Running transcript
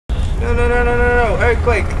No, no, no, no, no, no.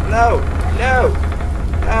 Earthquake. No. No.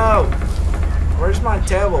 No. Where's my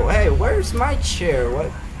table? Hey, where's my chair?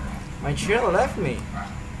 What? My chair left me.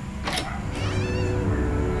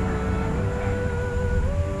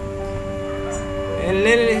 In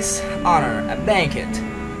Lily's honor, a banquet.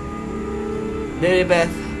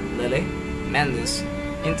 Lily Mendes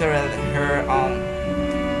interred her on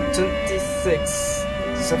 26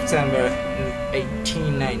 September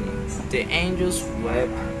 1890. The angels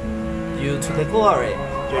wept due to the glory.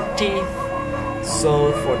 Their teeth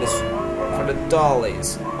sold for the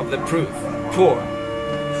dollies of the poor.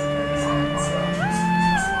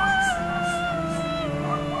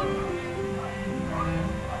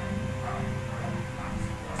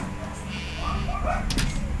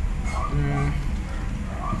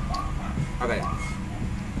 Okay,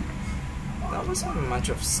 that wasn't much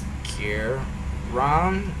of scare.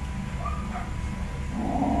 Run.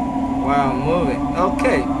 Wow, moving.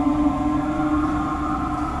 Okay.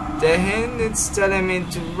 The hint is telling me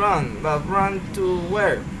to run, but run to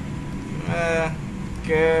where?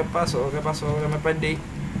 ¿Qué pasó? ¿Qué pasó? Que me perdí.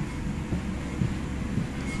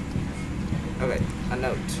 Okay, a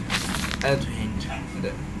note.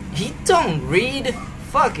 He don't read?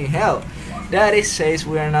 Fucking hell. Daddy says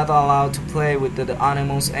we are not allowed to play with the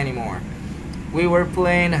animals anymore. We were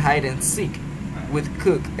playing hide and seek with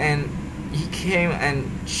Cook and he came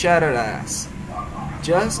and shot at us.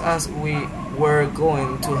 Just as we were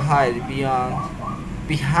going to hide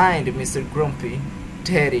behind Mr. Grumpy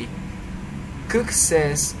Teddy, Cook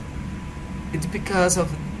says it's because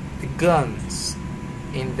of the guns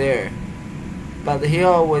in there, but he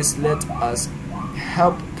always let us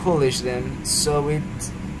help polish them so it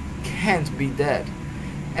can't be that.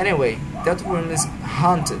 Anyway, that room is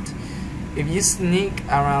haunted. If you sneak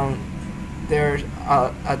around there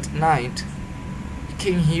at night, you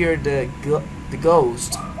can hear the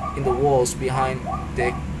ghost in the walls behind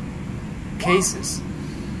the cases.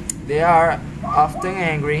 They are often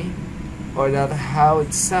angry, or that's how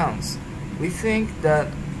it sounds. We think that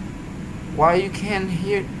why you can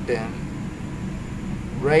hear them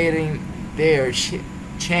rattling their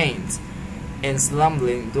chains and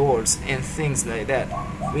slamming doors and things like that.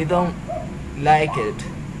 We don't like it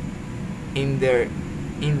in there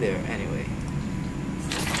anyway.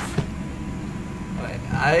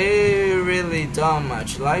 I really don't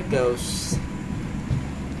much like ghosts.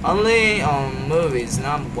 Only on movies,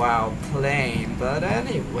 not while playing, but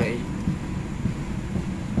anyway.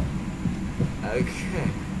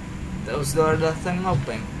 Okay. Those doors are thing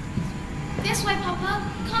open. This way, Papa.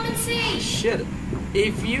 Come and see. Shit.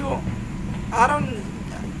 If you... I don't...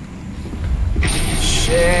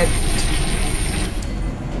 Shit.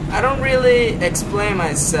 I don't really explain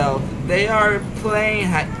myself. They are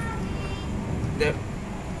playing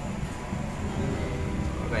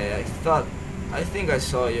Okay, I think I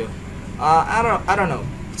saw you. I don't know.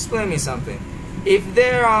 Explain me something. If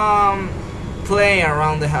they're playing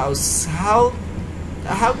around the house, how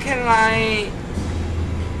can I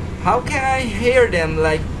hear them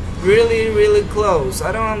like really close?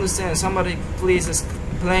 I don't understand. Somebody please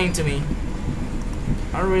explain to me.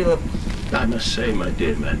 I must say, my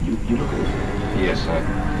dear man, you look awful. Yes, sir.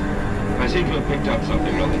 I seem to have picked up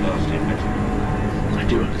something rather nasty, Inspector. I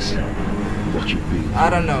do understand what you've been. I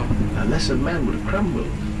don't know. A lesser man would have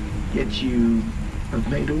crumbled. Yet you have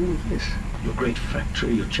made all of this. Your great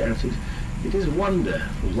factory, your charities. It is a wonder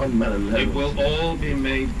for one man alone. It will all be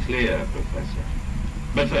made clear, Professor.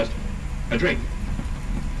 But first, a drink.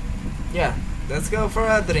 Yeah, let's go for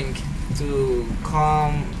a drink to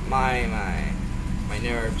calm my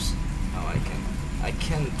nerves. Oh, I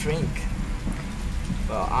can drink.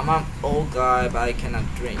 Well, I'm an old guy, but I cannot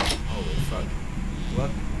drink. Holy fuck!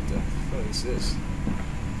 What the fuck is this?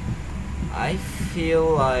 I feel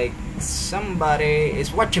like somebody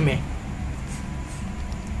is watching me.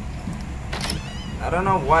 I don't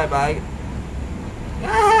know why, but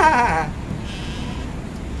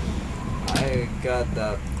I got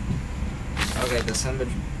that. Okay, December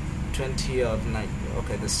 20th of night.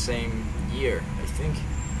 Okay, the same year, I think.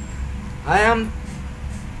 I am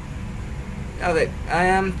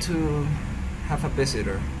to have a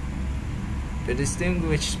visitor. The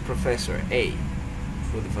distinguished Professor A.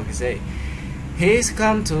 Who the fuck is A? He's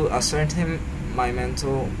come to ascertain my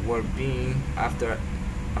mental well-being after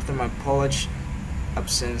my college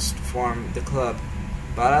absence from the club.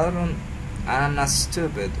 But I'm not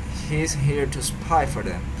stupid. He's here to spy for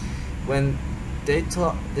them. When they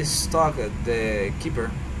stalked the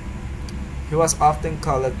keeper, he was often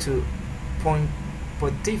called to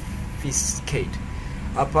pontificate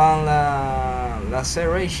upon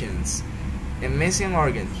lacerations and missing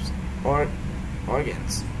organs.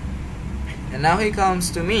 And now he comes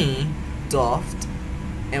to me, doffed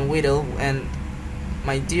and whittled, and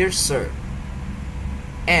my dear sir.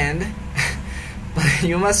 And but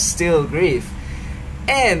you must still grieve.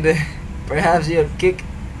 And perhaps you'll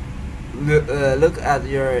look at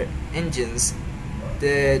your engines,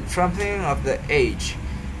 the trampling of the age.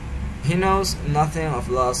 He knows nothing of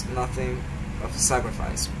loss, nothing of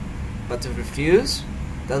sacrifice. But to refuse,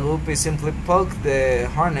 that would be simply poke the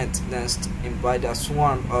hornet nest, invite a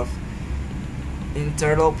swarm of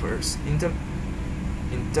interlopers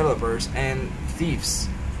and thieves.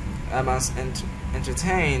 I must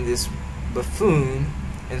entertain this buffoon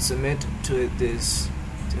and submit to his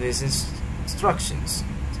instructions.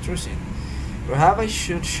 Perhaps I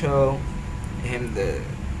should show him the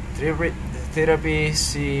therapy,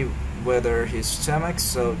 see whether his stomach's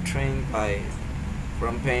so trained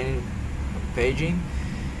from paging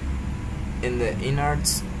in the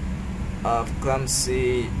innards of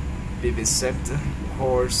clumsy vivisect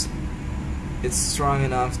horse. It's strong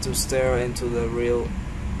enough to stare into the real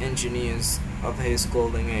ingenious of his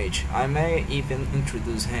golden age. I may even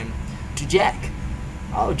introduce him to Jack.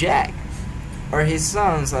 Oh, Jack, or his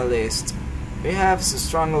sons at least. We have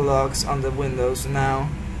stronger locks on the windows now,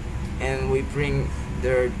 and we bring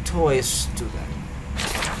their toys to them.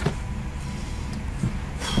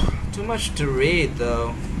 Too much to read,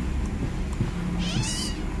 though.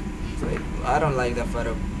 I don't like that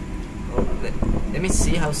photo. Oh, let me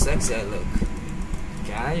see how sexy I look.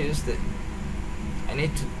 Can I use the... I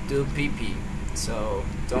need to do pee-pee, so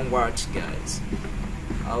don't watch, guys.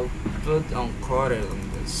 I'll put on quarter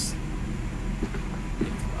on this.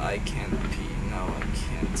 If I can pee. No, I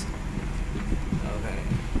can't. Okay.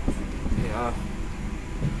 Yeah.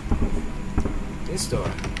 This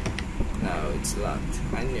door. No, it's locked.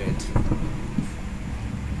 I knew it.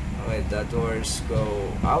 Oh wait, that doors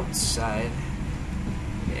go outside.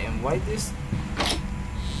 And why this?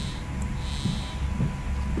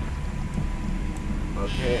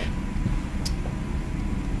 Okay.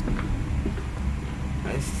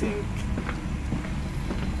 I think.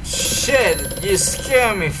 Shit! You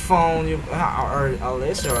scare me, phone. Or at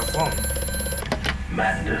least you're a phone.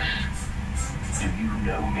 Mandus, do you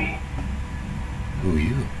know me? Who are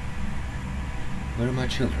you? Where are my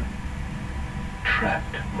children?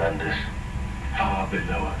 Trapped, Mandus, far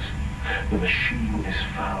below us. The machine is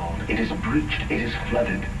fouled. It is breached. It is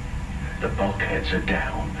flooded. The bulkheads are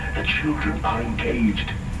down. The children are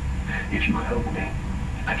engaged. If you help me,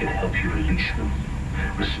 I can help you release them.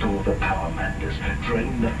 Restore the power, Mandus.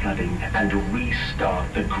 Drain the flooding and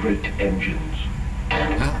restart the great engines.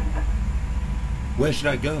 How? Where should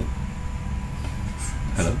I go?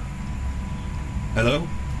 Hello? Hello?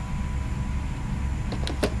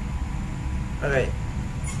 Okay.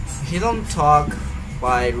 He don't talk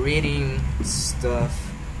by reading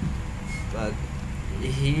stuff, but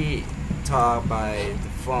he talk by the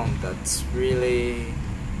phone. That's really...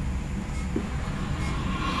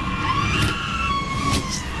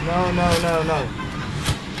 No.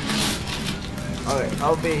 Okay,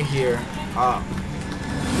 I'll be here.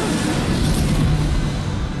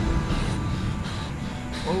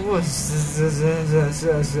 What was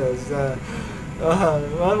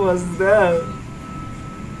what was that?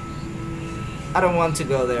 I don't want to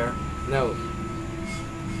go there. No.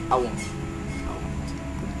 I won't. I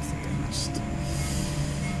think I must.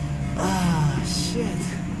 Ah, shit.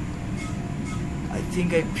 I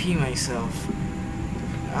think I pee myself.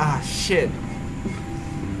 Ah, shit.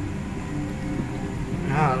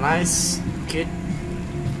 Ah, nice kid.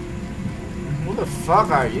 Who the fuck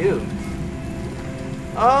are you?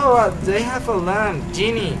 Oh, they have a lamp.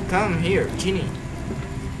 Genie, come here, Genie.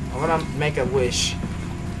 I wanna make a wish.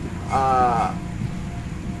 I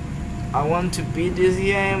want to beat this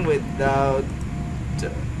game without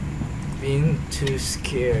being too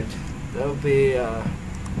scared. That'll be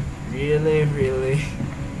really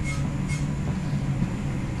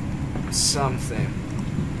something.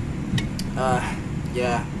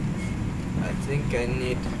 Yeah. I think I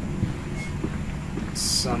need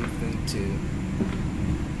something to...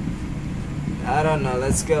 I don't know,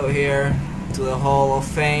 let's go here to the Hall of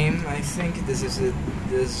Fame. I think this is it.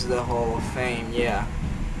 This is the Hall of Fame, yeah.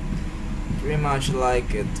 Pretty much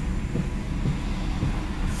like it.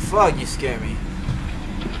 Fuck, you scare me.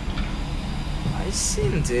 I've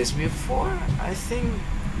seen this before, I think.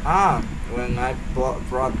 When I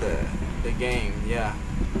brought the game, yeah.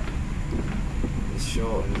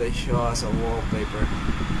 They show us a wallpaper.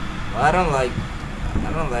 But I don't like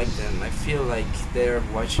them. I feel like they're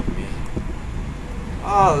watching me.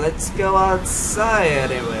 Oh, let's go outside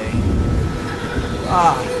anyway.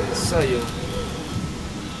 I saw you.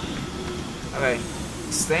 Okay,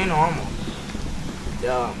 stay normal.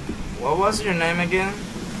 What was your name again?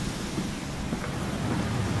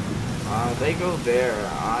 They go there.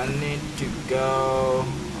 I need to go.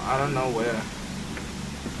 I don't know where.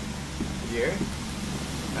 Here?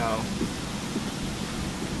 No.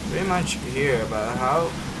 Pretty much here, but how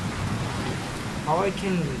I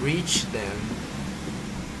can reach them?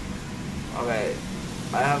 Okay,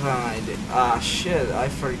 I have an idea. Ah, shit! I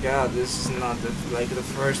forgot. This is not like the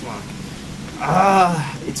first one.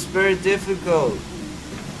 Ah, it's very difficult.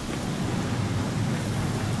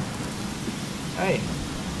 Hey.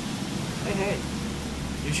 Hey,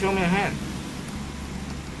 you show me a hand.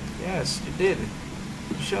 Yes, you did.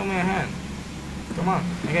 You show me a hand. Come on,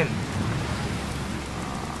 again.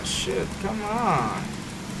 Ah, shit, come on.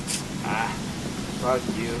 Ah, fuck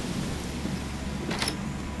you.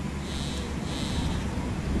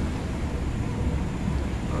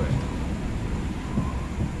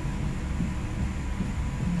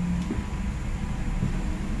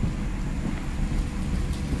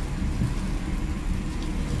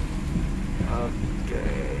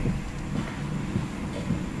 Okay.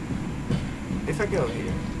 If I go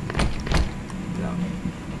here, no,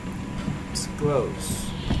 it's close.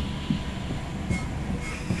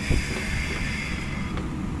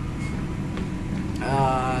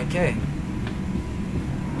 Okay.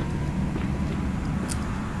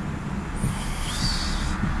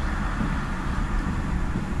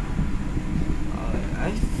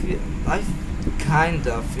 I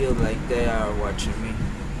kinda feel like they are watching me.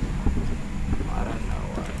 I don't know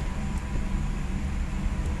why.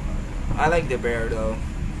 I like the bear though.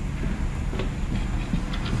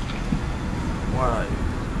 Why?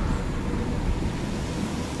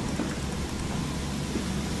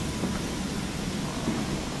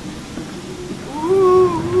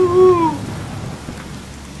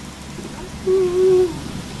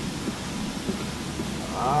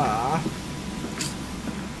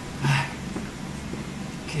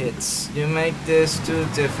 Kids, you make this too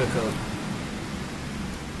difficult.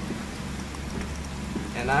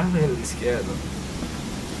 And I'm really scared of them.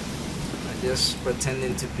 I'm just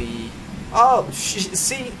pretending to be... Oh,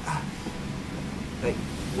 see? Like,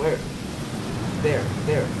 where? There,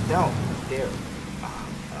 no, there.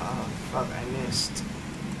 Oh, fuck, I missed.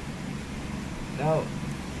 No,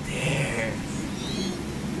 there.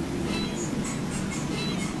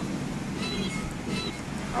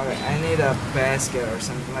 Okay, I need a basket or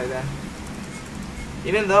something like that.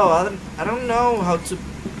 Even though I don't know how to.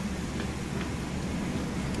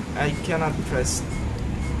 I cannot press.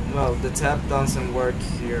 Well, the tab doesn't work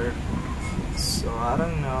here, so I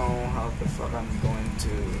don't know how the fuck I'm going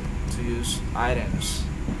to use items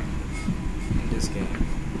in this game.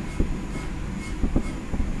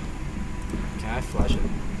 Can I flush it?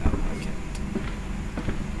 No, I can't.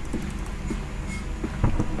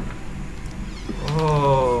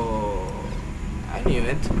 Oh, I knew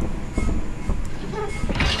it.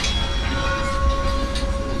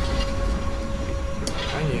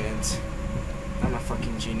 I knew it. I'm a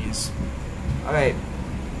fucking genius. Alright,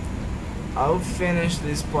 I'll finish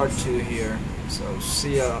this part 2 here. So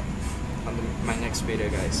see ya on my next video,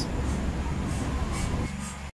 guys.